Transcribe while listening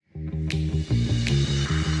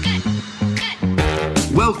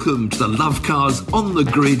Welcome to the Lovecars on the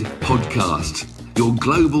Grid podcast, your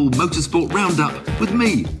global motorsport roundup with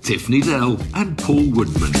me, Tiff Needell, and Paul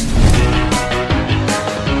Woodman.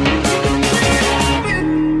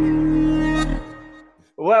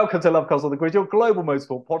 Welcome to Lovecars on the Grid, your global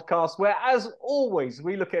motorsport podcast, where, as always,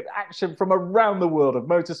 we look at action from around the world of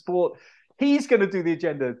motorsport. He's going to do the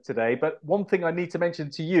agenda today, but one thing I need to mention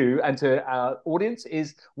to you and to our audience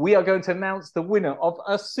is we are going to announce the winner of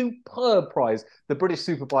a superb prize, the British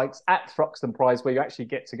Superbikes at Thruxton prize, where you actually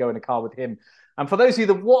get to go in a car with him. And for those of you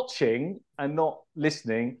that are watching and not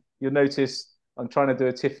listening, you'll notice I'm trying to do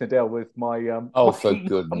a Tiff Needell with my... for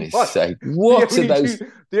goodness sake. What are those?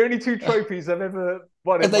 The only two trophies I've ever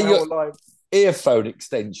won in my whole life. Earphone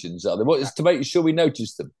extensions, are they? What is to make sure we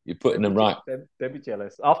notice them? You're putting them right. They'd be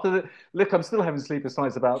jealous. Look, I'm still having sleepless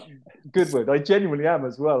nights about Goodwood. I genuinely am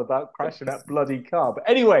as well about crashing that bloody car. But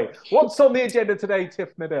anyway, what's on the agenda today,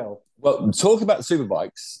 Tiff Needell? Well, talking about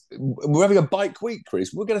superbikes, we're having a bike week,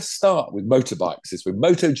 Chris. We're going to start with motorbikes this week.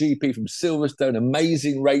 Moto GP from Silverstone,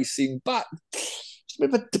 amazing racing, but there's a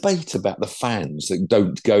bit of a debate about the fans that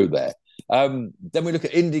don't go there. Then we look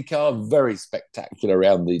at Indycar, very spectacular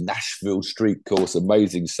around the Nashville street course,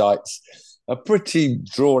 amazing sights. A pretty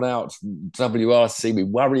drawn-out WRC. We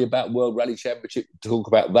worry about World Rally Championship, talk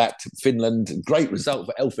about that. Finland, great result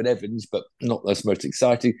for Elfyn Evans, but not the most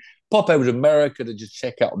exciting. Pop over to America to just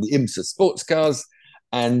check out the IMSA sports cars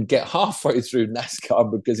and get halfway through NASCAR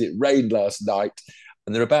because it rained last night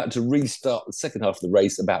and they're about to restart the second half of the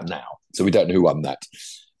race about now. So we don't know who won that.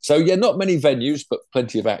 So, yeah, not many venues, but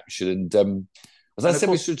plenty of action. And as I said,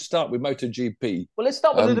 we should start with MotoGP. Well, let's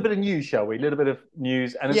start with a little bit of news, shall we? A little bit of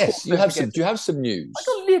news. And yes, do you have some news? I've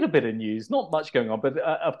got a little bit of news, not much going on. But,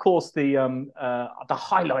 of course, the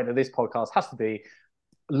highlight of this podcast has to be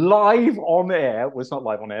live on air. Well, it's not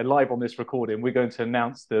live on air, live on this recording. We're going to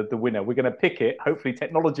announce the winner. We're going to pick it. Hopefully,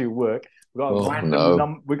 technology will work. We've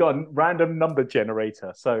got a random number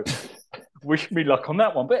generator. So... wish me luck on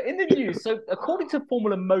that one. But in the news, so according to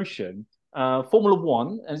Formula Motion, Formula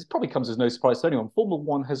One, and it probably comes as no surprise to anyone, Formula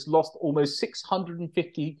One has lost almost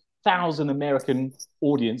 650,000 American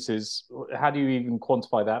audiences. How do you even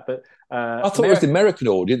quantify that? But I thought it was the American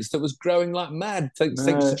audience that was growing like mad thanks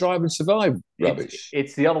to Drive and Survive rubbish.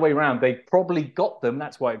 It's the other way around. They probably got them.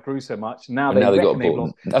 That's why it grew so much. Now they got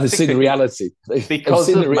bought. Now they've seen the reality. Because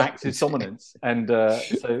of Max's dominance. And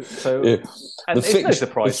so yeah. And it's no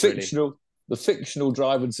surprise, really. The fictional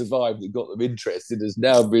Drive and Survive that got them interested has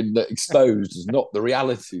now been exposed as not the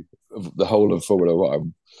reality of the whole of Formula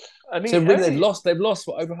One. I mean, so really, they've lost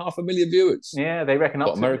what, over 500,000 viewers. Yeah, they reckon up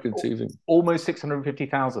to American TV. Almost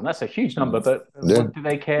 650,000. That's a huge number, but do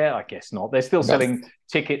they care? I guess not. They're still selling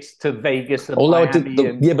tickets to Vegas and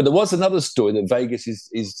Miami. But there was another story that Vegas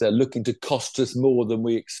is looking to cost us more than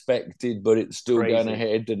we expected, but it's still going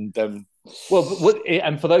ahead. And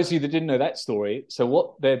and for those of you that didn't know that story, so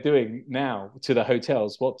what they're doing now to the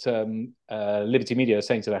hotels, what Liberty Media are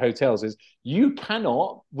saying to the hotels is, you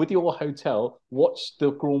cannot, with your hotel, watch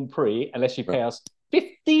the Grand Prix unless you pay us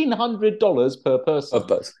 $1,500 per person.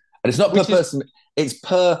 And it's not per person; it's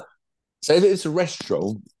per. So if it's a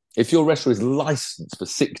restaurant, if your restaurant is licensed for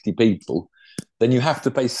 60 people, then you have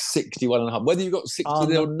to pay 61.5, whether you've got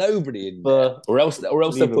 60 or nobody in there, or else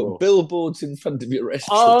they'll put billboards in front of your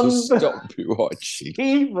restaurant to stop you watching.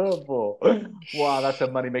 Unbelievable. Wow, that's a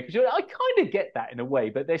moneymaker. I kind of get that in a way,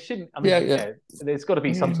 but there shouldn't. I mean, there's got to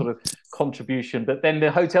be some sort of contribution. But then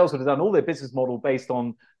the hotels would have done all their business model based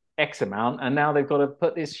on X amount, and now they've got to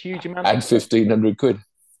put this huge amount. And £1,500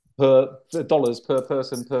 per dollars per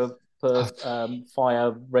person per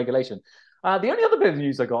fire regulation. The only other bit of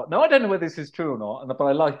news I got, I don't know whether this is true or not, but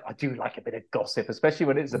I do like a bit of gossip, especially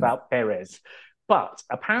when it's about Perez. But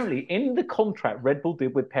apparently in the contract Red Bull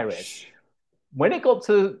did with Perez, when it got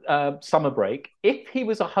to summer break, if he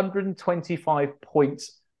was 125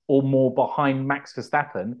 points or more behind Max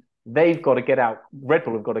Verstappen, they've got to get out. Red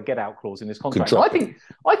Bull have got a get out clause in this contract. I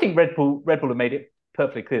think Red Bull have made it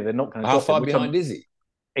perfectly clear they're not going to. How far behind is he?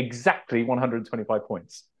 Exactly 125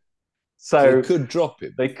 points. So they could drop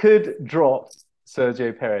him. They could drop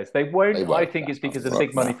Sergio Perez. They won't. I think it's because of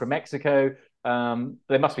big money from Mexico.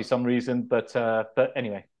 There must be some reason, but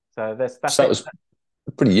anyway. So that's that was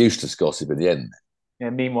pretty useless gossip in the end.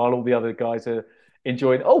 Yeah. Meanwhile, all the other guys are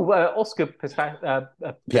enjoying. Oscar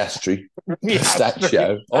Piastri,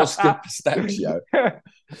 Pistachio, Oscar Pistachio.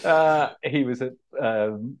 He was at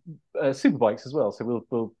Superbikes as well, so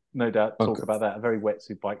we'll no doubt talk about that. A very wet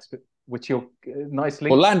Superbikes, but. Which you're nicely.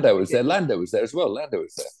 Well, Lando was there. Lando was there as well. Lando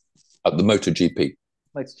was there at the Moto GP.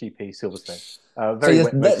 MotoGP, Silverstone.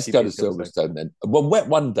 Let's go to Silverstone then. Well, wet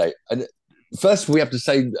one day, and First, we have to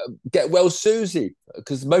say, get well, Susie,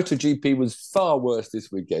 because MotoGP was far worse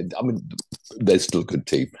this weekend. I mean, they're still a good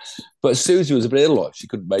team, but Susie was a bit ill. She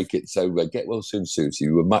couldn't make it. So get well soon, Susie.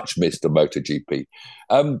 You were much missed on MotoGP.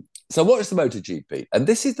 So what is the MotoGP? And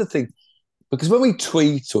this is the thing, because when we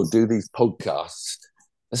tweet or do these podcasts,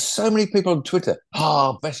 there's so many people on Twitter.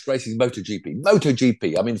 Best racing MotoGP.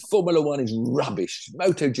 MotoGP. I mean, Formula One is rubbish.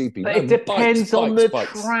 MotoGP. But it depends on the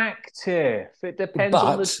track, Tiff. It depends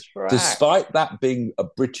on the track. Despite that being a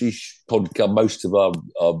British podcast, most of our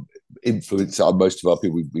influence, most of our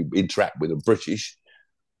people we interact with are British.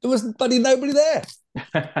 There was bloody nobody there.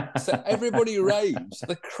 So everybody raved.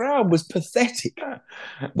 The crowd was pathetic.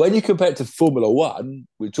 When you compare it to Formula One,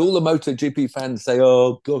 which all the MotoGP fans say,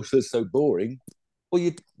 oh, gosh, that's so boring. Well,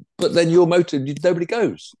 but then nobody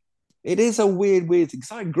goes. It is a weird thing.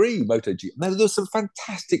 So I agree, MotoGP. Now, there's some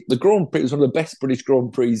fantastic. The Grand Prix was one of the best British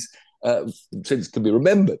Grand Prix since can be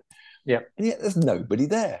remembered. Yeah, and yet there's nobody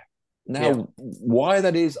there. Now, why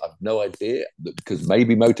that is, I've no idea. Because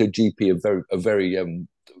maybe MotoGP are very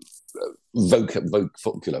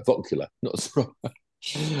vocular, not strong.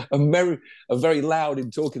 Are very loud in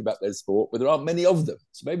talking about their sport, but there aren't many of them.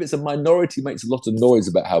 So maybe it's a minority makes a lot of noise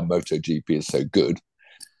about how MotoGP is so good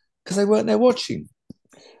because they weren't there watching.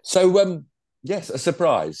 So yes, a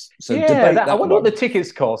surprise. So I wonder what the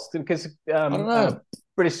tickets cost because I don't know.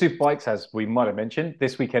 British Superbikes, as we might have mentioned,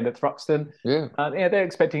 this weekend at Thruxton. They're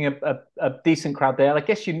expecting a decent crowd there. I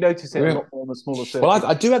guess you notice it a lot more on the smaller circuits. Well,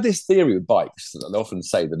 I do have this theory with bikes that I often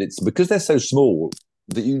say that it's because they're so small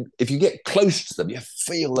that if you get close to them, you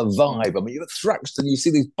feel the vibe. I mean, you're at Thruxton, you see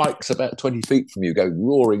these bikes about 20 feet from you go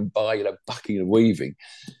roaring by, bucking and weaving.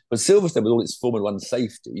 But Silverstone, with all its Formula One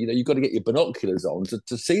safety, you've got to get your binoculars on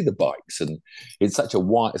to see the bikes. And it's it's a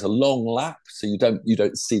long lap, so you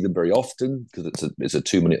don't see them very often because it's a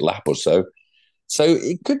 2-minute lap or so. So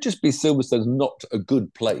it could just be Silverstone's not a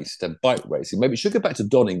good place to have bike racing. Maybe it should go back to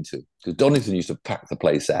Donington because Donington used to pack the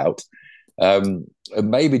place out. And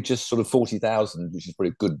maybe just sort of 40,000, which is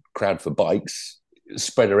pretty good crowd for bikes,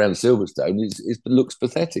 spread around Silverstone, it looks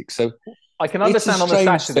pathetic. So I can understand on the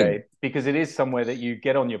Saturday because it is somewhere that you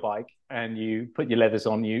get on your bike and you put your leathers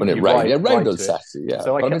on. When it rained on Saturday, yeah.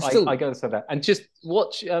 So I can understand that. And just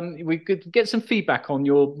watch. We could get some feedback on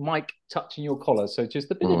your mic touching your collar. So just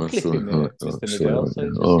a bit of clipping there, Mr.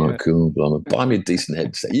 Needell. Cool. Buy me a decent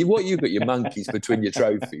headset. You've got your monkeys between your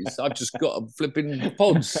trophies. I've just got flipping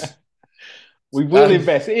pods. We will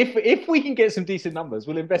invest. If we can get some decent numbers,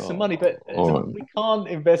 we'll invest some money. But we can't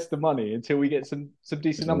invest the money until we get some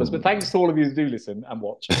decent numbers. But thanks to all of you who do listen and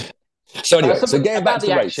watch. So anyway, getting back to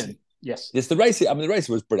the racing. Yes, the racing. I mean, the race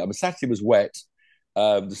was brilliant. Saturday was wet.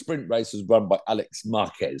 The sprint race was run by Alex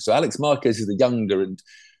Marquez. So Alex Marquez is the younger and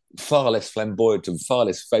far less flamboyant and far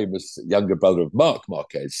less famous younger brother of Marc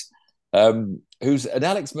Marquez.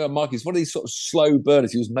 Alex Marquez, one of these sort of slow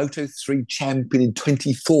burners. He was Moto3 champion in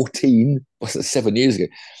 2014. Was that 7 years ago?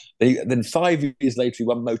 Then 5 years later, he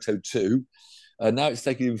won Moto2. Now it's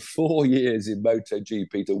taken him 4 years in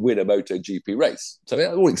MotoGP to win a MotoGP race. So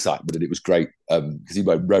all excitement, and it was great because he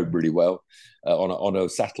rode really well on a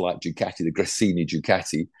satellite Ducati, the Gresini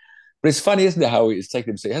Ducati. But it's funny, isn't it, how it's taken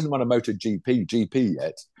him? So he hasn't won a MotoGP GP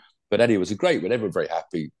yet. But anyway, it was a great win. Everyone very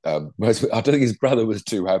happy. I don't think his brother was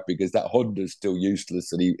too happy because that Honda's still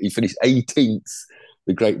useless, and he finished 18th.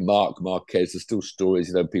 The great Marc Marquez. There's still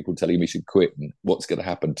stories, people telling him he should quit and what's going to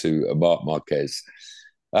happen to Marc Marquez.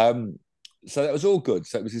 So that was all good.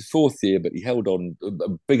 So it was his 4th year, but he held on. A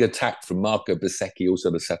big attack from Marco Bezzecchi, also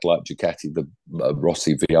the satellite Ducati, the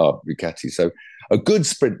Rossi VR Ducati. So a good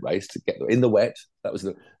sprint race to get in the wet.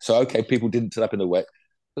 People didn't turn up in the wet.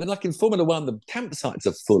 But then, like in Formula One, the campsites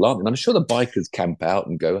are full, aren't they? And I'm sure the bikers camp out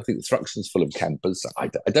and go. I think the Thruxton's full of campers. I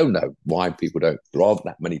don't know why people don't. There aren't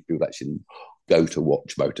that many people that actually go to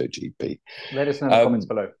watch MotoGP. Let us know in the comments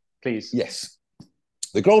below, please. Yes.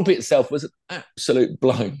 The Grand Prix itself was an absolute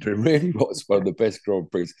blinder. It really was one of the best Grand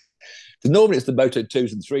Prix. Because normally it's the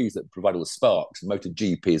Moto2s and 3s that provide all the sparks.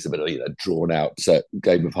 MotoGP is a bit of a drawn-out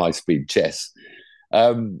game of high-speed chess.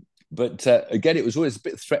 But again, it was always a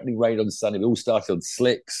bit threatening rain on Sunday. We all started on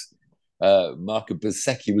slicks. Marco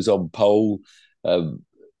Bezzecchi was on pole. Alex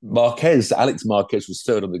Marquez was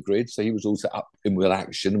 3rd on the grid, so he was also up in with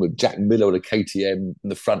action with Jack Miller and a KTM in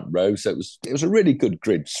the front row. So it was a really good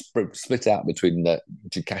grid, split out between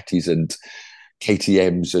Ducatis and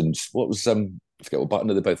KTMs and what was I forget what button.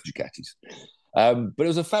 They're both Ducatis. But it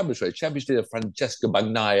was a fabulous race. Championship leader Francesco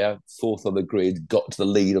Bagnaia, 4th on the grid, got to the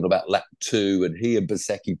lead on about lap 2, and he and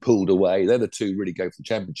Bezzecchi pulled away. They're the two really go for the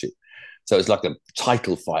championship. So it's like a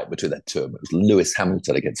title fight between that two. It was Lewis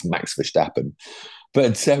Hamilton against Max Verstappen.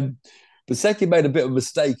 But Bezzecchi made a bit of a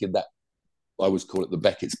mistake in that I always call it the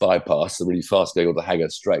Beckett's bypass, the really fast going on the Hanger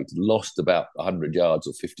Straight, lost about 100 yards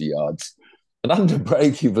or 50 yards. And under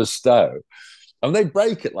braking for Stowe, and they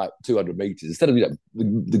brake at like 200 metres. Instead of,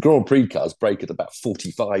 the Grand Prix cars brake at about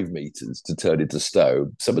 45 metres to turn into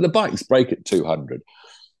Stowe. Some of the bikes brake at 200.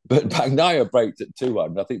 But Bagnaia braked at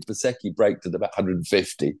 200. I think Bezzecchi braked at about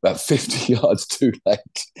 150, about 50 yards too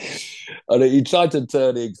late. And he tried to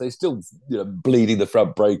turn in, because they still, bleeding the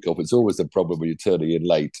front brake off. It's always a problem when you're turning in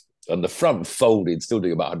late. And the front folded, still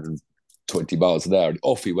doing about 120 miles an hour. And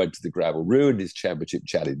off he went to the gravel, ruined his championship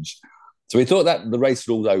challenge. So we thought that the race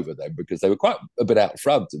was all over then, because they were quite a bit out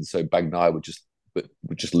front. And so Bagnaia would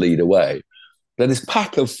just lead away. Then this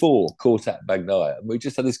pack of four caught at Bagnaia. And we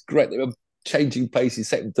just had this great, they were changing paces,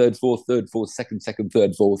 second, third, fourth, second,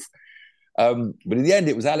 third, fourth. But in the end,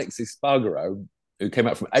 it was Alex Espargaro, who came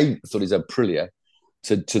out from eighth on his Aprilia,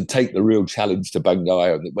 to take the real challenge to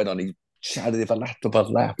Bagnaia. And it went on, he chatted for lap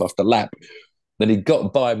after lap. Then he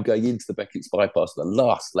got by him going into the Beckett's bypass the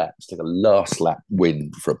last lap, to take a last lap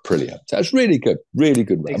win for Aprilia. So it's really good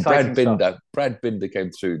run. Brad Binder came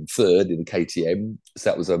through in third in the KTM. So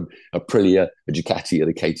that was Aprilia, a Ducati, and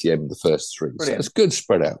a KTM, the first three. Brilliant. So it's good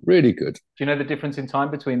spread out, really good. Do you know the difference in time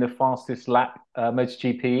between the fastest lap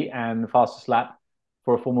MotoGP and the fastest lap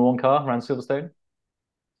for a Formula One car around Silverstone?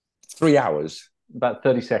 3 hours. About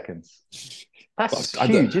 30 seconds. That's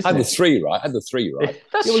huge, isn't it? I had the three right.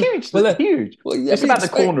 That's huge. That's huge. Well, yeah, it's about the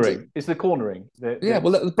cornering. It's the cornering.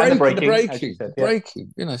 The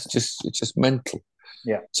braking. It's just mental.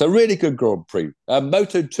 Yeah. So really good Grand Prix.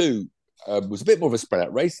 Moto 2 was a bit more of a spread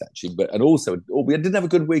out race actually, and also we didn't have a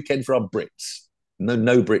good weekend for our Brits.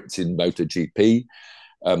 No Brits in Moto GP.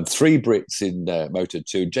 3 Brits in Moto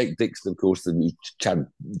 2. Jake Dixon, of course, the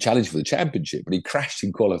challenge for the championship, but he crashed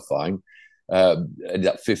in qualifying. Ended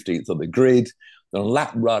up 15th on the grid. On a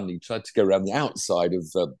lap run, he tried to go around the outside of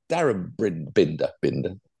Darren Binder,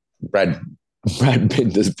 Brad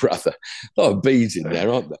Binder's brother. A lot of B's in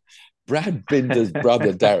there, aren't there? Brad Binder's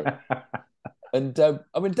brother, Darren. And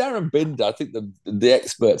Darren Binder, I think the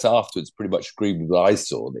experts afterwards pretty much agreed with what I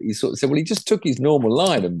saw. That he sort of said, well, he just took his normal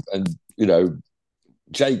line, and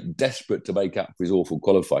Jake, desperate to make up for his awful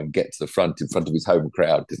qualifying, get to the front in front of his home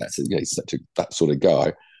crowd, because he's such that sort of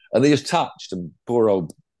guy. And they just touched, and poor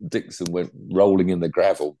old Dixon went rolling in the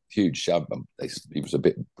gravel. Huge shove. He was a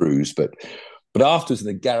bit bruised, but afterwards in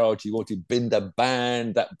the garage, he wanted Binder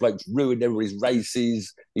banned. That bloke's ruined everybody's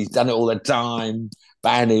races. He's done it all the time.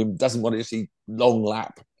 Ban him. Doesn't want to see long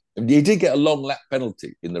lap. And he did get a long lap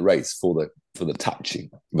penalty in the race for the touching.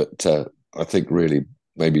 But I think really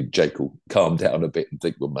maybe Jake will calm down a bit and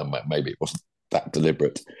think, well, maybe it wasn't that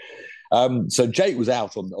deliberate. So Jake was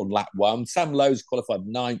out on lap 1. Sam Lowes qualified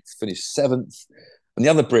 9th, finished 7th. And the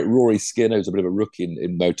other Brit, Rory Skinner, who's a bit of a rookie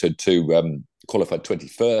in Moto 2, qualified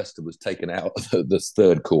 21st and was taken out of the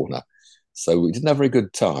third corner. So we didn't have a very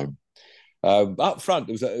good time. Up front,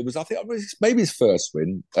 it was I think maybe his first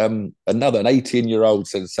win. An 18-year-old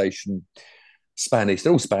sensation, Spanish.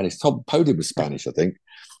 They're all Spanish. Tom Podium was Spanish, I think.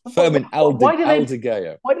 Fermin Aldeguer.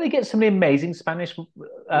 Why do they get so many amazing Spanish?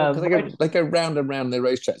 They go round and round their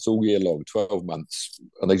racetracks all year long, 12 months,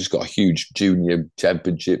 and they just got a huge junior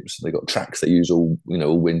championships. They got tracks they use all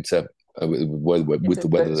winter with the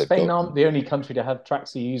weather they've got. Spain aren't the only country to have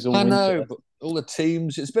tracks they use all winter. I know, but all the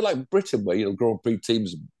teams. It's a bit like Britain, where Grand Prix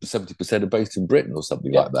teams 70% are based in Britain or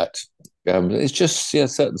something like that. It's just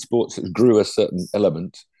certain sports that grew a certain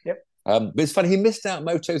element. But it's funny, he missed out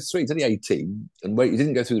Moto 3. He's only 18, and he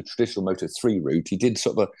didn't go through the traditional Moto 3 route. He did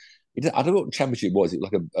I don't know what championship it was. It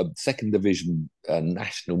was like a second division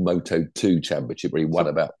national Moto 2 championship where he won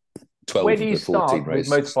about 12 Where do you of the 14 start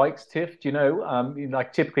races. with motorbikes, Tiff? Do you know?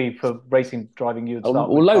 Like typically for racing, driving, you would start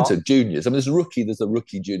with loads of juniors. there's a rookie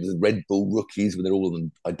junior, there's Red Bull rookies, but they're all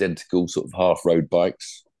on identical sort of half-road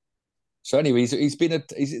bikes. So anyway,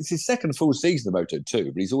 it's his second full season of Moto 2,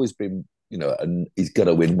 but he's always been, and he's going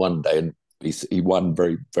to win one day, and he won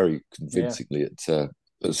very, very convincingly at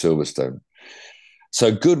Silverstone.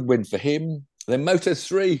 So good win for him. Then Moto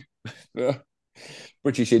 3,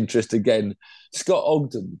 British interest again. Scott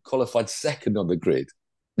Ogden qualified second on the grid.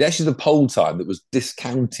 Actually, the pole time that was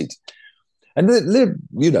discounted. And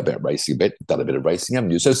you know about racing a bit, done a bit of racing,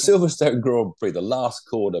 haven't you? So Silverstone Grand Prix, the last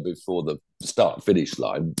corner before the start-finish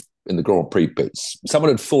line in the Grand Prix pits,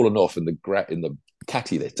 someone had fallen off in the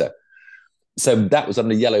catty litter. So that was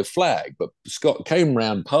under yellow flag. But Scott came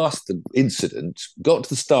round past the incident, got to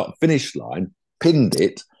the start-finish line, pinned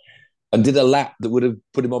it, and did a lap that would have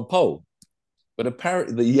put him on pole. But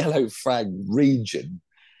apparently the yellow flag region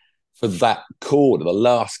for that corner, the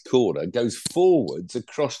last corner, goes forwards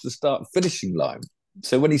across the start-finishing line.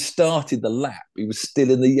 So when he started the lap, he was still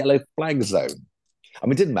in the yellow flag zone. I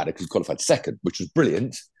mean, it didn't matter because he qualified second, which was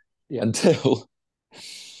brilliant, until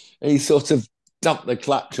he sort of dumped the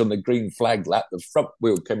clutch on the green flag lap. The front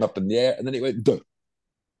wheel came up in the air, and then it went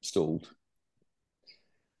stalled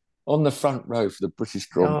on the front row for the British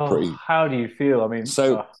Grand Prix. How do you feel? I mean,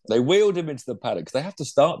 they wheeled him into the paddock because they have to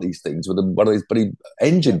start these things with one of these bloody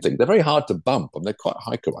engine things. They're very hard to bump, and they're quite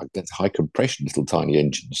high compression, little tiny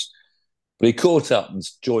engines. But he caught up and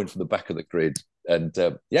joined from the back of the grid. And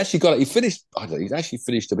he actually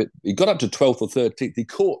finished a bit. He got up to 12th or 13th. He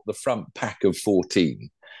caught the front pack of 14.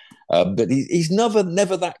 But he's never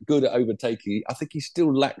that good at overtaking. I think he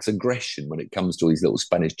still lacks aggression when it comes to these little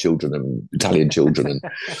Spanish children and Italian children.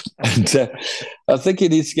 And I think he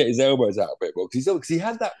needs to get his elbows out a bit more because he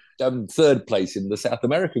had that third place in the South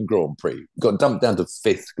American Grand Prix. Got dumped down to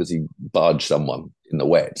fifth because he barged someone in the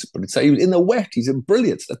wet. But so he was in the wet. He's a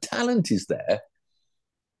brilliant. The talent is there.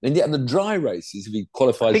 And yet in the dry races, if he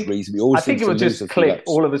qualifies reasonably, I think it will just click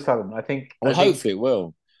all of a sudden. Hopefully it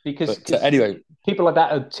will. Because anyway, people like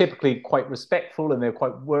that are typically quite respectful and they're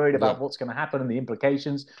quite worried about what's going to happen and the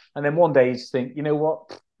implications. And then one day you just think, you know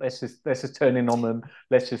what? Let's just turn in on them.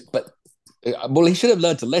 But he should have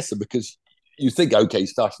learned a lesson because you think, okay, he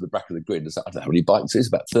started at the back of the grid. I don't know how many bikes. It's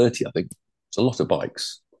about 30, I think. It's a lot of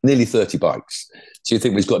bikes, nearly 30 bikes. So you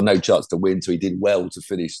think he's got no chance to win. So he did well to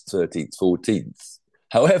finish 13th, 14th.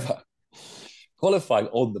 However, qualifying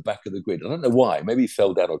on the back of the grid, I don't know why, maybe he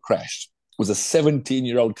fell down or crashed, was a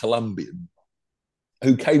 17-year-old Colombian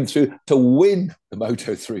who came through to win the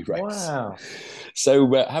Moto3 race. Wow.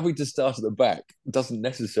 So having to start at the back doesn't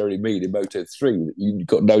necessarily mean in Moto3 that you've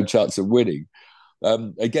got no chance of winning.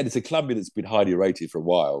 Again, it's a Colombian that's been highly rated for a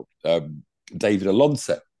while. David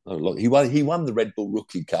Alonso. He won the Red Bull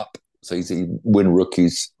Rookie Cup. So he's win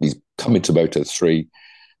rookies. He's coming to Moto3.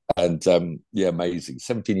 And amazing.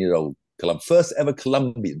 17-year-old Colombian. First ever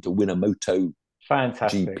Colombian to win a Moto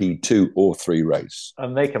GP 2 or 3 race.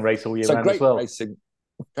 And they can race all year round as well.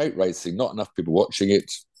 Great racing. Not enough people watching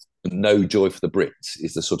it. No joy for the Brits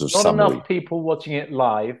is the sort of Not summary. enough people watching it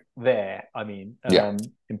live there, in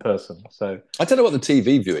person. So I don't know what the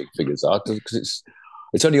TV viewing figures are because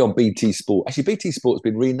it's only on BT Sport. Actually, BT Sport's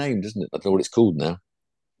been renamed, isn't it? I don't know what it's called now.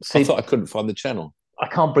 I thought I couldn't find the channel. I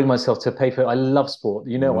can't bring myself to pay for it. I love sport.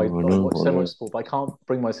 I watch so much sport, but I can't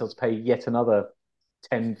bring myself to pay yet another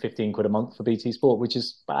 10, 15 quid a month for BT Sport, which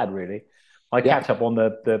is bad, really. I catch up on the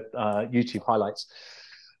YouTube highlights.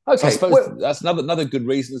 Okay, I suppose that's another good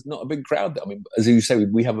reason there's not a big crowd. I mean, as you say,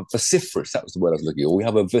 we have a vociferous, that was the word I was looking for, we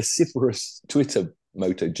have a vociferous Twitter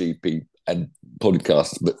MotoGP and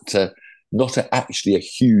podcast, but not actually a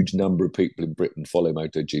huge number of people in Britain follow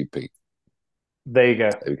MotoGP. There you go.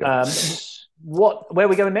 Where are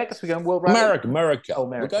we going next? We're going World Rally? America. Oh,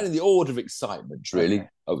 America. We're going in the order of excitement, really.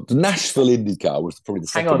 Okay. The Nashville Indycar was probably the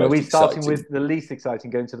second most exciting. Hang on, are we starting with the least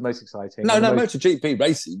exciting, going to the most exciting? No, MotoGP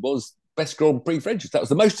racing was best Grand Prix for entries. That was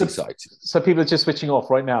the most exciting. So people are just switching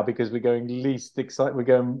off right now because we're going least exciting. We're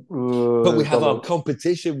going... but we have our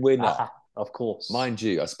competition winner. Of course. Mind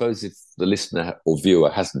you, I suppose if the listener or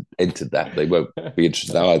viewer hasn't entered that, they won't be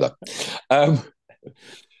interested either. I'm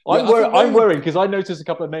worried because I noticed a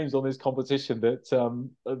couple of names on this competition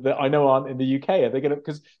that I know aren't in the UK. Are they going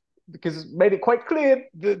to because made it quite clear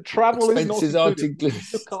that travel expenses aren't included.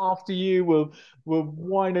 Look after you. We'll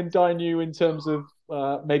wine and dine you in terms of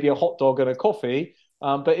maybe a hot dog and a coffee.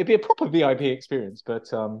 But it'd be a proper VIP experience. But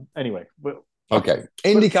anyway, okay.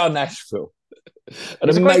 IndyCar Nashville, an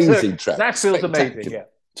amazing track. Nashville's amazing. Yeah.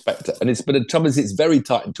 And the trouble is it's very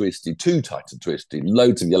tight and twisty, too tight and twisty,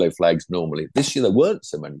 loads of yellow flags normally. This year there weren't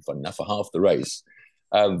so many, fun enough, for half the race.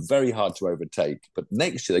 Very hard to overtake. But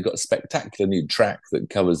next year they've got a spectacular new track that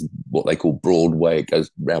covers what they call Broadway. It goes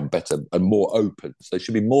round better and more open. So there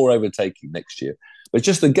should be more overtaking next year. But it's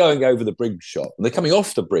just the going over the bridge shot. And they're coming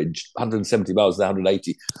off the bridge, 170 miles to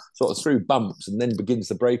 180, sort of through bumps and then begins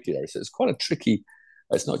the braking area. So it's quite a tricky,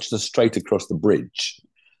 it's not just a straight across the bridge.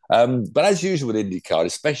 But as usual with IndyCar,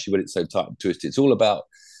 especially when it's so tight and twisted, it's all about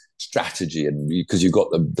strategy, and because you've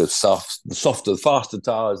got the softer, faster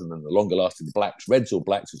tires, and then the longer lasting blacks, reds or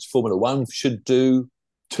blacks, which Formula One should do.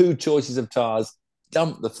 2 choices of tires,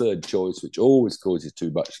 dump the third choice, which always causes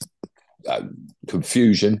too much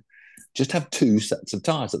confusion. Just have 2 sets of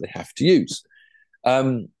tires that they have to use.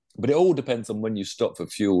 But it all depends on when you stop for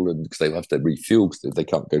fuel, and because they have to refuel, because they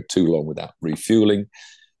can't go too long without refueling.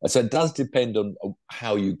 So it does depend on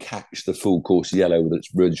how you catch the full course yellow that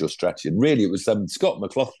ruins your strategy. And really, it was Scott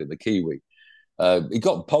McLaughlin, the Kiwi. He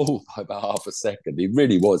got pole by about half a second. He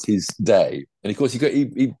really was his day. And of course,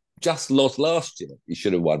 he just lost last year. He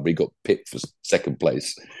should have won, but he got pipped for second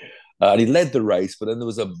place. And he led the race, but then there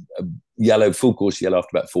was a full course yellow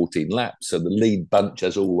after about 14 laps. So the lead bunch,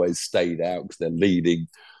 as always, stayed out because they're leading.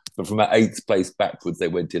 But from about 8th place backwards, they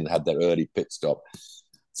went in and had their early pit stop.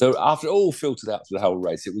 So after it all filtered out through the whole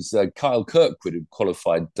race, it was Kyle Kirkwood who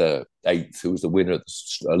qualified 8th, who was the winner of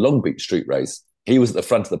the Long Beach Street Race. He was at the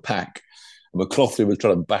front of the pack. And McLaughlin was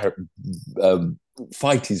trying to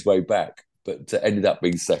fight his way back, but ended up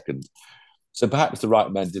being second. So perhaps the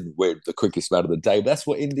right man didn't win the quickest man of the day. But that's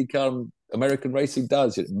what IndyCar and American racing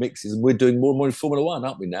does. It mixes, and we're doing more and more in Formula One,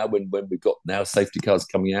 aren't we now? When we've got now safety cars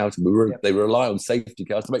coming out, and they rely on safety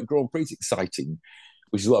cars to make Grand Prix exciting,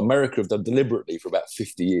 which is what America have done deliberately for about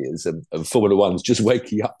 50 years. And Formula One's just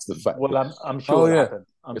waking up to the fact. Well, I'm sure it'll happen.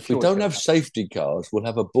 If we don't have safety cars, we'll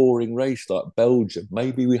have a boring race like Belgium.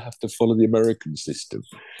 Maybe we have to follow the American system.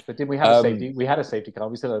 But didn't we have a safety? We had a safety car.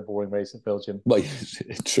 We still had a boring race at Belgium. Well,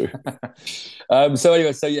 true. So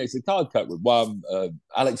anyway, so Kyle Kirkwood won.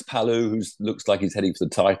 Alex Palou, who looks like he's heading for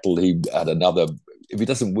the title, he had another. If he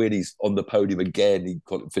doesn't win, he's on the podium again. He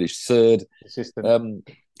finished third.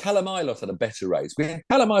 Callum Ilott had a better race. We had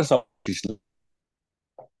Callum Ilott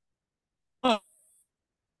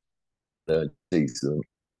season.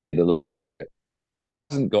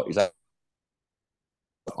 Hasn't got his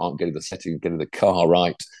aren't getting the setting, getting the car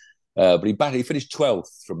right. But he finished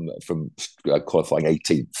 12th from qualifying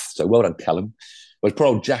 18th. So well done, Callum. But poor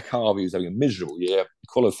old Jack Harvey was having a miserable year. He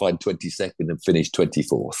qualified 22nd and finished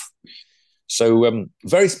 24th. So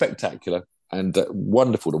very spectacular and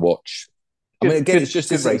wonderful to watch. I mean, again, it's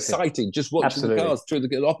just exciting. Just watching the cars through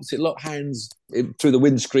the opposite lock hands through the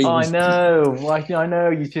windscreen. I know.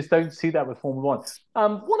 You just don't see that with Formula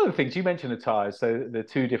One. One of the things you mentioned, the tyres. So the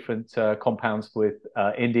two different compounds with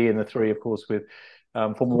Indy, and the three, of course, with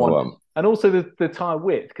Formula One, and also the tyre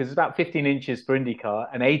width, because it's about 15 inches for IndyCar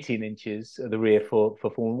and 18 inches at the rear for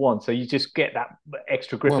Formula One. So you just get that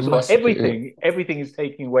extra grip as well. Everything is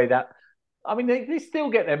taking away that. I mean, they still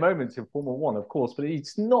get their moments in Formula One, of course, but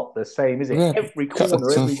it's not the same, is it? Yeah, every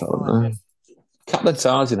corner, every time. Cut the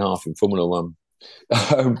tyres in half in Formula One.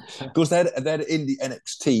 Of course, they had Indy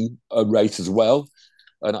NXT race as well,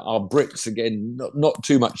 and our Brits again, not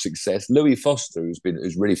too much success. Louis Foster,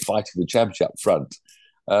 who's really fighting the championship up front,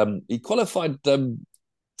 he qualified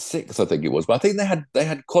 6th, I think it was, but I think they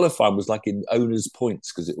had qualifying was like in owners'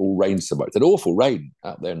 points because it all rained so much. It had awful rain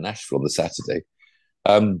out there in Nashville on the Saturday.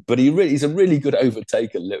 But he's a really good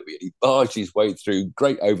overtaker, Louis. He barged his way through,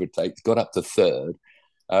 great overtakes, got up to 3rd.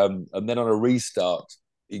 And then on a restart,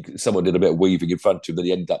 someone did a bit of weaving in front of him, then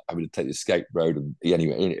he ended up having to take the escape road, and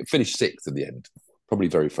he finished 6th in the end. Probably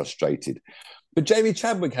very frustrated. But Jamie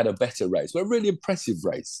Chadwick had a better race, a really impressive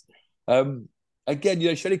race. Again,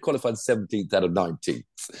 she only qualified 17th out of 19th.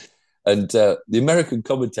 And the American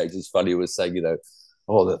commentators, funny, were saying, the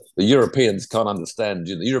Europeans can't understand,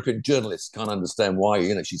 the European journalists can't understand why,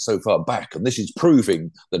 she's so far back. And this is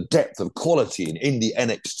proving the depth of quality in Indy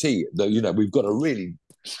NXT. Though, we've got a really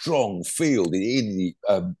strong field in Indy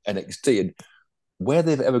NXT. And where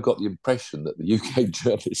they've ever got the impression that the UK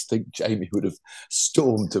journalists think Jamie would have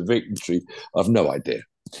stormed to victory, I've no idea.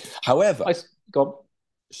 However,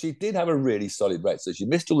 she did have a really solid race. So she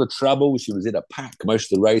missed all the trouble. She was in a pack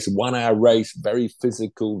most of the race, 1 hour race, very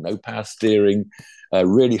physical, no power steering,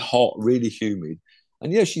 really hot, really humid.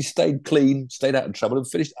 And she stayed clean, stayed out of trouble, and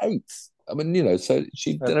finished 8th. I mean, so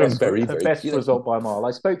she did a very, very best result by a mile.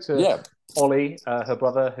 I spoke to Ollie, her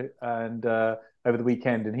brother, and over the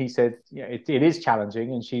weekend, and he said, it is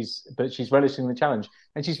challenging, but she's relishing the challenge,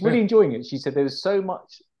 and she's really enjoying it. She said there was so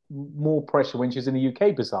much more pressure when she was in the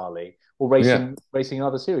UK, bizarrely, or racing in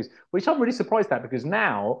other series, which I'm really surprised at, because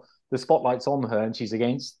now the spotlight's on her and she's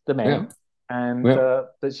against the men, and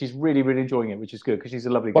that she's really, really enjoying it, which is good, because she's a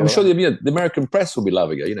lovely girl. I'm sure the American press will be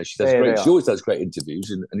loving her. She always does great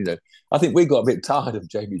interviews, and I think we got a bit tired of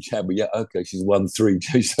Jamie Chadwick. She's won 3.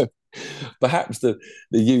 So perhaps the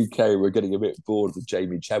UK were getting a bit bored of the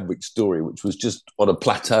Jamie Chadwick story, which was just on a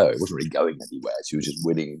plateau. It wasn't really going anywhere. She was just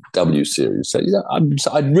winning W Series. So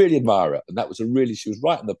I'd really admire her, and that was she was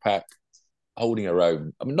right in the pack, holding her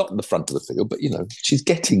own. I mean, not in the front of the field, but she's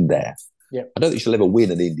getting there. Yeah, I don't think she'll ever win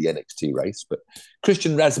an Indy NXT race, but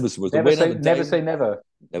Christian Rasmussen was the winner. Never say never.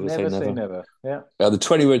 Never say never. Yeah. The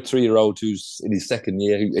 23-year-old who's in his second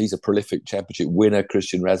year, he's a prolific championship winner.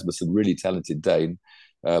 Christian Rasmussen, really talented Dane.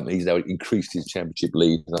 He's now increased his championship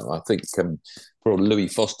lead. I think poor Louis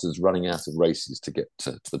Foster's running out of races to get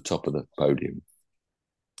to the top of the podium.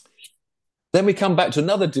 Then we come back to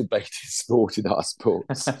another debated sport in our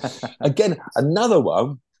sports. Again, another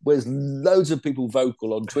one where there's loads of people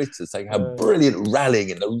vocal on Twitter saying how brilliant rallying,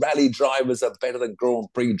 and the rally drivers are better than Grand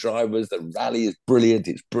Prix drivers. The rally is brilliant.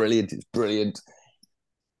 It's brilliant. It's brilliant.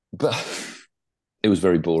 But it was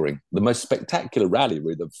very boring. The most spectacular rally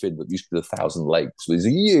with in Finland used to be the Thousand Lakes, with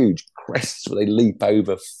these huge crests where they leap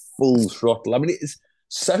over full throttle. I mean, it's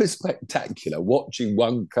so spectacular watching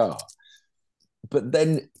one car, but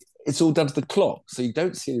then it's all done to the clock, so you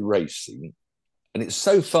don't see any racing. And it's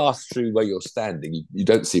so fast through where you're standing, you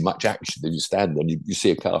don't see much action. Then you stand there and you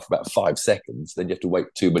see a car for about 5 seconds, then you have to wait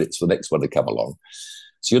 2 minutes for the next one to come along.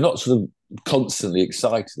 So you're not sort of constantly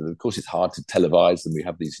excited. And of course, it's hard to televise, and we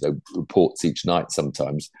have these reports each night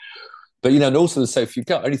sometimes. But, and also, so if you've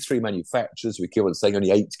got only 3 manufacturers, we keep on saying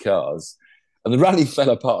only 8 cars, and the rally fell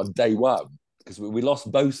apart on day one because we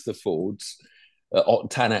lost both the Fords.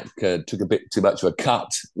 Tanak took a bit too much of a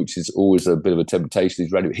cut, which is always a bit of a temptation.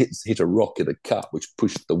 He's running, hit a rock in the cut, which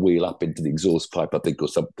pushed the wheel up into the exhaust pipe, I think, or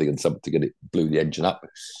something, and it blew the engine up.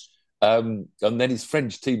 And then his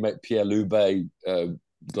French teammate Pierre Loubet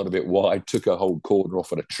got a bit wide, took a whole corner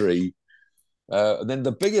off on a tree. And then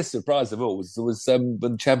the biggest surprise of all was when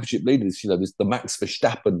the championship leaders, the Max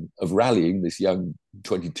Verstappen of rallying, this young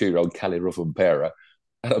 22-year-old Kalle Rovanperä,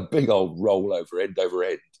 had a big old roll over end.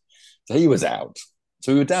 So he was out.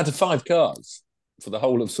 So we were down to 5 cars for the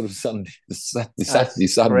whole of sort of Sunday,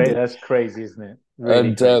 Sunday. That's crazy, isn't it?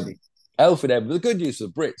 Really crazy. Elfyn Evans, the good news for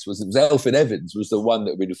the Brits was Elfyn Evans was the one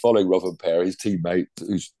that had been following Rovanperä, his teammate,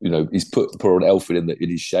 who's, he's put poor Elfyn in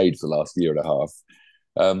his shade for the last year and a half.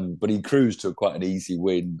 But he cruised to quite an easy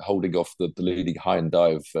win, holding off the leading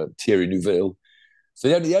Hyundai of Thierry Neuville. So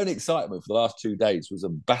the only excitement for the last 2 days was a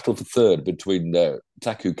battle for third between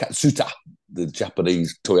Taku Katsuta, the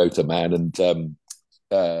Japanese Toyota man, and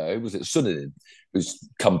who was it, Suninen, who's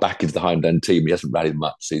come back into the Hyundai team. He hasn't rallied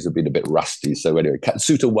much, so he's been a bit rusty. So anyway,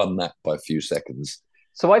 Katsuta won that by a few seconds.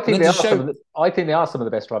 So I think they are some of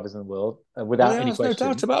the best drivers in the world, without any question.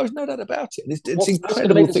 There's no doubt about it. It's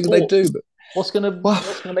incredible things they do. But what's going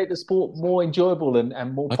to make the sport more enjoyable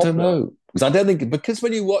and more popular? I don't know, because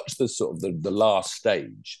when you watch the sort of the last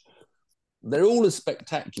stage, they're all as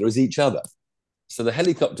spectacular as each other. So the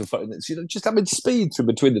helicopter fighting, just having speed through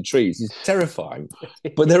between the trees is terrifying,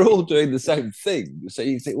 but they're all doing the same thing. So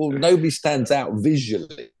you think, well, nobody stands out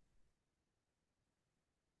visually.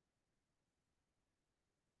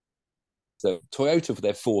 So Toyota, for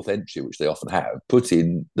their 4th entry, which they often have, put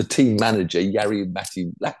in the team manager,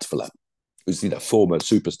 Jari-Matti Latvala, who's former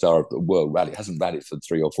superstar of the World Rally, hasn't rallied for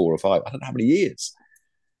 3 or 4 or 5, I don't know how many years.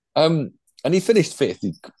 And he finished 5th.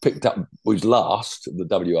 He picked up, was last of the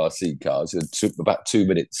WRC cars, and took about 2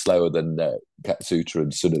 minutes slower than Katsuta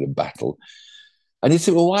and Suninen battle. And he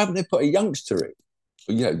said, well, why haven't they put a youngster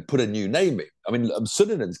in? Put a new name in. I mean,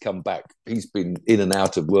 Suninen's come back. He's been in and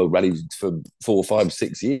out of World Rallies for 4, 5,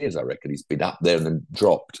 6 years, I reckon. He's been up there and then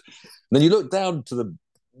dropped. And then you look down to the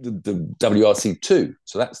WRC 2.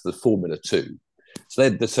 So that's the Formula 2. So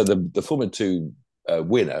the Formula 2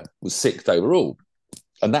 winner was 6th overall.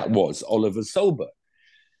 And that was Oliver Solberg.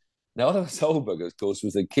 Now, Oliver Solberg, of course,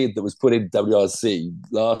 was a kid that was put in WRC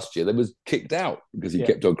last year that was kicked out because he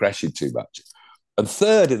kept on crashing too much. And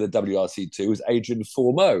 3rd in the WRC2 was Adrien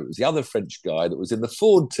Fourmeau, the other French guy that was in the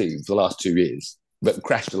Ford team for the last 2 years, but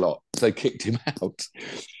crashed a lot. So they kicked him out.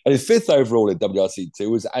 And his 5th overall in WRC2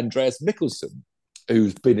 was Andreas Mikkelsen,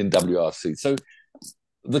 who's been in WRC. So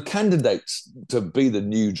the candidates to be the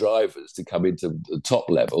new drivers to come into the top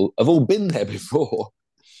level have all been there before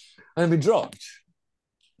and been dropped.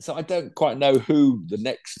 So I don't quite know who the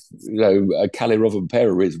next, Kalle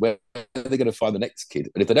Rovanperä is, where they're going to find the next kid.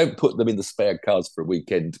 And if they don't put them in the spare cars for a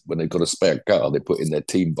weekend when they've got a spare car, they put in their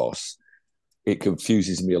team boss. It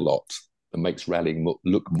confuses me a lot and makes rallying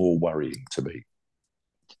look more worrying to me.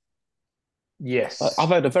 Yes. I've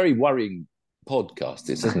had a very worrying podcast,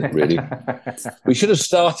 isn't it, really? We should have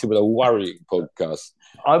started with a worrying podcast.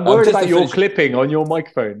 I'm worried about your clipping on your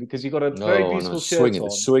microphone because you've got a very beautiful shirt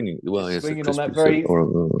on. Swinging. Well, yes, swinging on that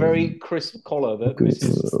very crisp collar that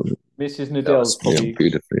Mrs. Needell's probably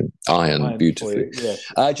beautifully ironed beautifully. Yes.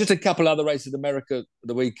 Just a couple other races in America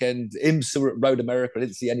the weekend. IMSA at Road America. I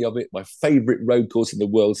didn't see any of it. My favourite road course in the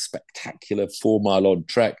world. Spectacular 4-mile odd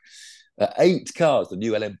track. 8 cars, the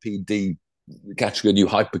new LMPD category, new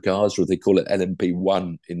hypercars, or they call it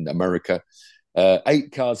LMP1 in America.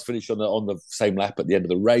 8 cars finished on the same lap at the end of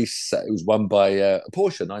the race. It was won by a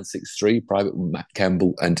Porsche 963, private Matt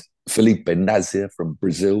Campbell and Felipe Nasir from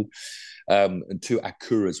Brazil. And 2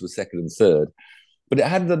 Acuras were 2nd and 3rd. But it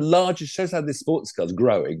had the largest, shows how this sports car is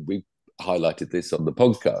growing. We highlighted this on the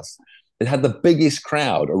podcast. It had the biggest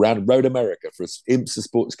crowd around Road America for an IMSA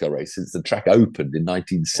sports car race since the track opened in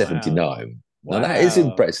 1979. Wow. Now, that is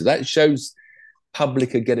impressive. That shows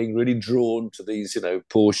public are getting really drawn to these,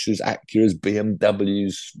 Porsches, Acuras,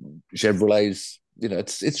 BMWs, Chevrolets.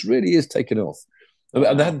 It really is taking off.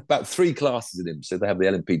 And they had about 3 classes in IMSA. They have the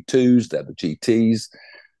LMP2s, they have the GTs,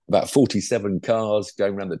 about 47 cars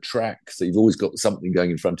going around the track. So you've always got something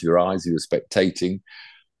going in front of your eyes. You're spectating.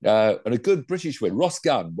 And a good British win. Ross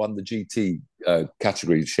Gunn won the GT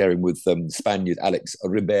category, sharing with Spaniard Alex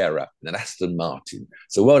Ribera in an Aston Martin.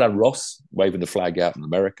 So well done, Ross, waving the flag out in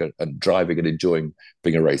America and driving and enjoying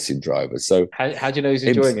being a racing driver. So how do you know he's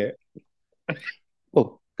enjoying it?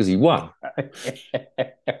 Well, because he won.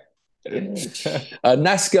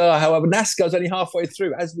 NASCAR, however, NASCAR's only halfway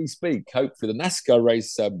through as we speak. Hopefully, the NASCAR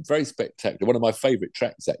race, very spectacular. One of my favourite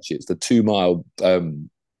tracks, actually. It's the 2 mile.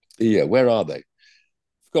 Where are they?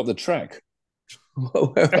 Forgot the track.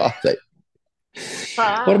 Where are they?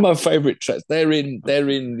 One of my favourite tracks. They're in.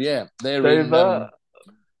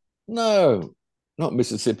 No, not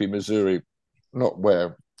Mississippi, Missouri. Not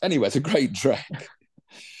where. Anyway, it's a great track.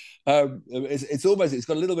 It's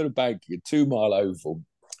got a little bit of banking, a 2 mile oval.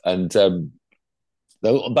 And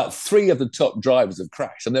about 3 of the top drivers have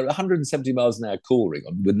crashed, and they're 170 miles an hour calling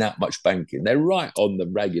with that much banking. They're right on the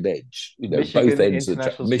ragged edge, Michigan, both ends of the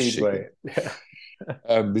track. Michigan,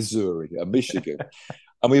 Missouri, Michigan.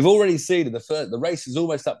 And we've already seen in the race is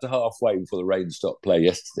almost up to halfway before the rain stopped play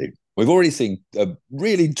yesterday. We've already seen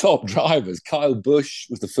really top drivers. Kyle Busch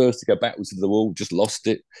was the first to go backwards into the wall, just lost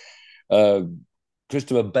it.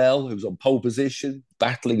 Christopher Bell, who was on pole position,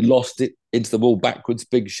 battling, lost it into the wall backwards,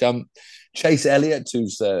 big shunt. Chase Elliott,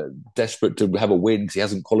 who's desperate to have a win because he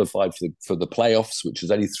hasn't qualified for the playoffs, which was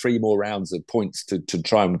only 3 more rounds of points to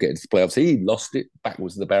try and get into the playoffs. He lost it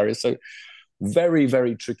backwards in the barrier. So very,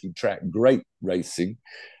 very tricky track, great racing.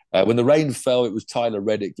 When the rain fell, it was Tyler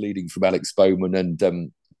Reddick leading from Alex Bowman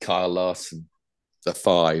and Kyle Larson, the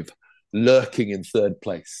 5, lurking in 3rd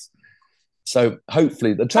place. So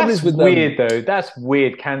hopefully the trouble is with weird though. That's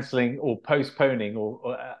weird, cancelling or postponing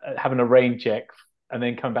or having a rain check and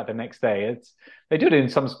then come back the next day. They do it in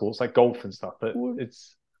some sports like golf and stuff, but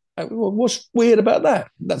it's what's weird about that?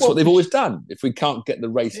 That's what they've always done. If we can't get the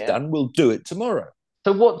race done, we'll do it tomorrow.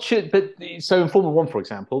 So in Formula One, for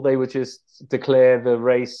example, they would just declare the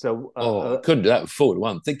race. I couldn't do that with Formula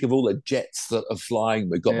One. Think of all the jets that are flying.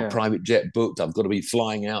 We've got my private jet booked. I've got to be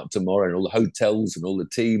flying out tomorrow, and all the hotels and all the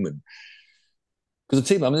team and. Because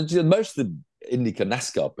the team, most of the Indycar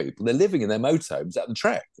NASCAR people, they're living in their motorhomes at the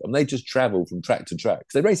track, and they just travel from track to track.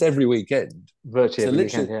 They race every weekend, virtually every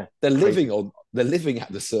weekend. Yeah, they're living at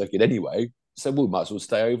the circuit anyway, so we might as well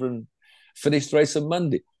stay over and finish the race on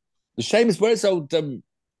Monday. The shame is where it's old. I don't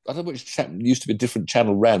know which used to be a different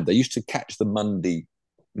channel round. They used to catch the Monday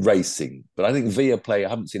racing, but I think Viaplay, I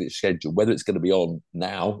haven't seen its schedule. Whether it's going to be on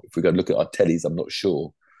now, if we go and look at our tellies, I'm not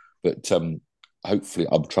sure, but hopefully,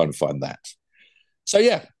 I'm trying to find that. So,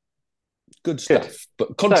 good stuff,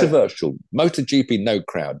 but controversial. MotoGP, no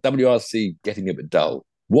crowd. WRC getting a bit dull.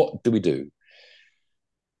 What do we do?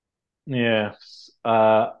 Yeah,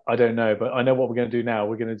 I don't know, but I know what we're going to do now.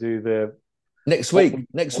 We're going to do the... Next week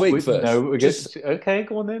first. No, okay,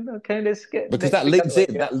 go on then. Okay, let's get... Because that leads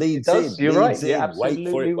in. That leads in. You're right. You're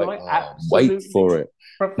absolutely right. Wait for it.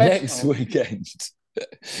 Next weekend.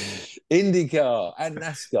 IndyCar and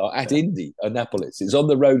NASCAR at Indy, Annapolis. It's on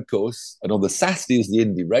the road course, and on the Saturday is the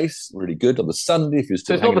Indy race, really good. On the Sunday, if you're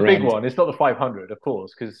still so it's not the big one. It's not the 500, of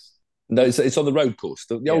course, because no, it's on the road course,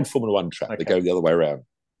 the old Formula One track. Okay. They go the other way around,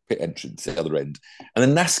 pit entrance at the other end, and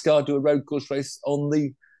then NASCAR do a road course race on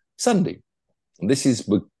the Sunday. And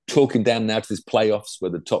we're talking down now to this playoffs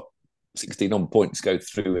where the top 16 on points go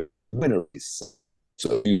through winner race.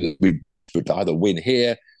 So we would either win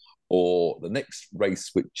here. Or the next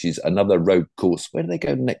race, which is another road course. Where do they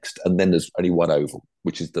go next? And then there's only one oval,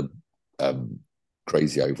 which is the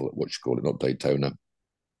crazy oval, what you call it, not Daytona.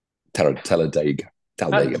 Talladega,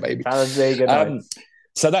 maybe. Talladega,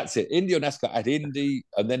 so that's it. Indy or NASCAR at Indy.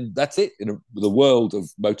 And then that's it in the world of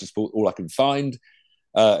motorsport, all I can find.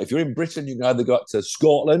 If you're in Britain, you can either go up to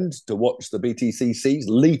Scotland to watch the BTCCs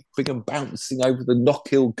leaping and bouncing over the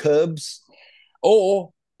Knockhill curbs,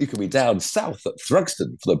 or you can be down south at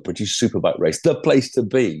Thruxton for the British Superbike race, the place to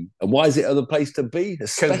be. And why is it the place to be,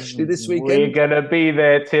 especially this weekend? We're going to be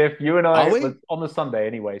there, Tiff. You and I on the Sunday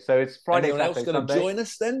anyway. So it's Friday, Anyone else going to join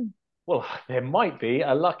us then? Well, there might be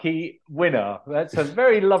a lucky winner. That's a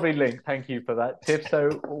very lovely link. Thank you for that, Tiff. So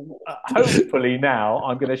hopefully now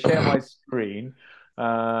I'm going to share my screen.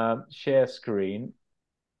 Share screen.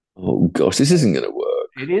 Oh, gosh, this isn't going to work.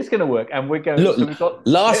 It is going to work. And we're going... Look, so we've got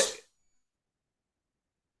last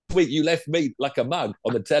week you left me like a mug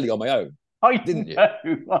on the telly on my own, didn't you? I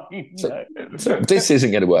know. So this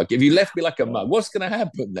isn't going to work. If you left me like a mug, what's going to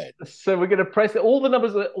happen then? So we're going to press all the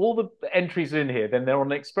numbers, all the entries in here. Then they're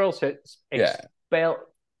on Excel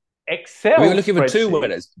Excel. We were looking for two spreadsheet.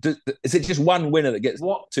 winners. Is it just one winner that gets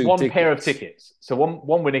two one tickets? pair of tickets? So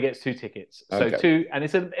one winner gets 2 tickets. So Okay. two, and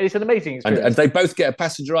it's an amazing experience. And they both get a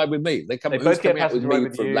passenger ride with me. They both get a passenger ride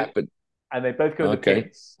with you. And they both go to the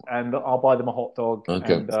pits, and I'll buy them a hot dog.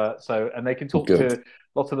 Okay. And they can talk to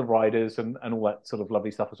lots of the riders and all that sort of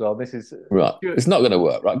lovely stuff as well. This is right. It's not going to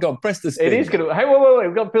work, right? Go on, press the spin. It is going to. Hey, wait.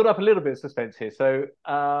 We've got to build up a little bit of suspense here. So,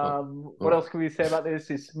 what else can we say about this?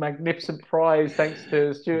 This magnificent prize, thanks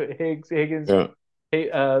to Stuart Higgins,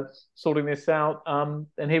 sorting this out.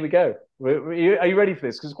 And here we go. Are you ready for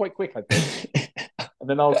this? Because it's quite quick, I think. And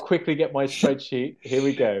then I'll quickly get my spreadsheet. Here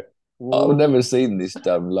we go. I've never seen this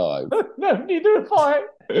done live. No, neither have I.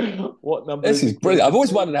 What number? This is brilliant. I've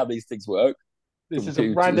always wondered how these things work. This is a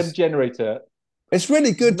random generator. It's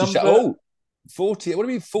really good to show. Oh, 40. What do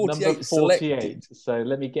you mean 48? Number 48. Selected. So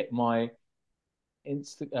let me get my my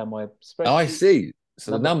spreadsheet. Oh, I see.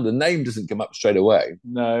 So the name doesn't come up straight away.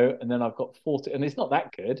 No, and then I've got 40, and it's not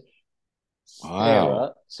that good. Wow.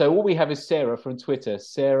 Sarah. So all we have is Sarah from Twitter.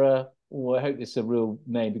 Sarah. Oh, I hope this is a real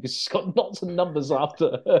name because she's got lots of numbers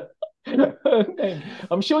after her name.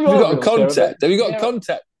 I'm sure Have you got a contact? Have you got a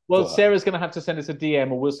contact? Well, Sarah's going to have to send us a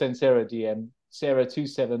DM, or we'll send Sarah a DM. Sarah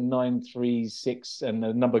 27936, and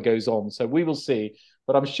the number goes on. So we will see.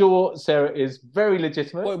 But I'm sure Sarah is very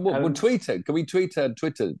legitimate. We'll tweet her. Can we tweet her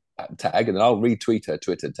Twitter tag, and then I'll retweet her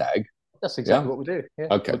Twitter tag? That's exactly what we'll do. Yeah.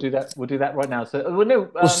 Okay. We'll do that. We'll do that right now. So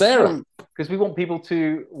Sarah, because we want people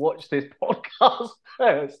to watch this podcast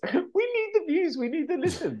first. We need the views. We need the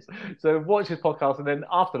listens. So watch this podcast, and then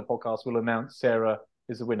after the podcast, we'll announce Sarah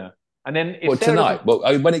is the winner. And then tonight,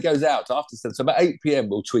 when it goes out after, so about 8 p.m,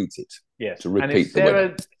 we'll tweet it. Yes. To repeat and if the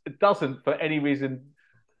winner. Sarah doesn't, for any reason,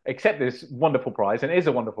 accept this wonderful prize, and it is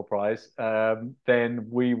a wonderful prize, then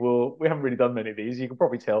we haven't really done many of these, you can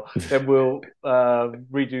probably tell. Then we'll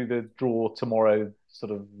redo the draw tomorrow,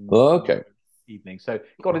 sort of evening. So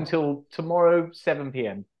got until tomorrow 7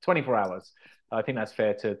 p.m, 24 hours. I think that's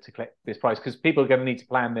fair to collect this prize, because people are going to need to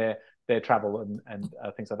plan their travel and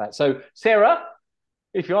things like that. So Sarah,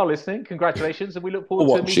 if you are listening, congratulations, and we look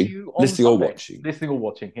forward to meeting you on Listening or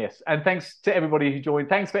watching, yes. And thanks to everybody who joined.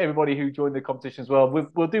 Thanks for everybody who joined the competition as well.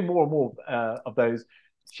 We'll do more and more of those.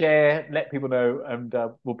 Share, let people know, and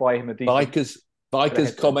we'll buy him a decent...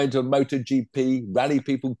 Bikers comment on MotoGP. Rally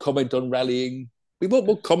people comment on rallying. We want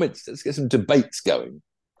more comments. Let's get some debates going.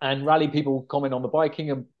 And rally people comment on the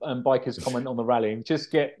biking, and bikers comment on the rallying.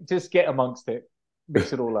 Just get amongst it.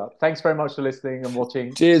 Mix it all up. Thanks very much for listening and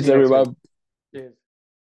watching. Cheers, everyone. Cheers.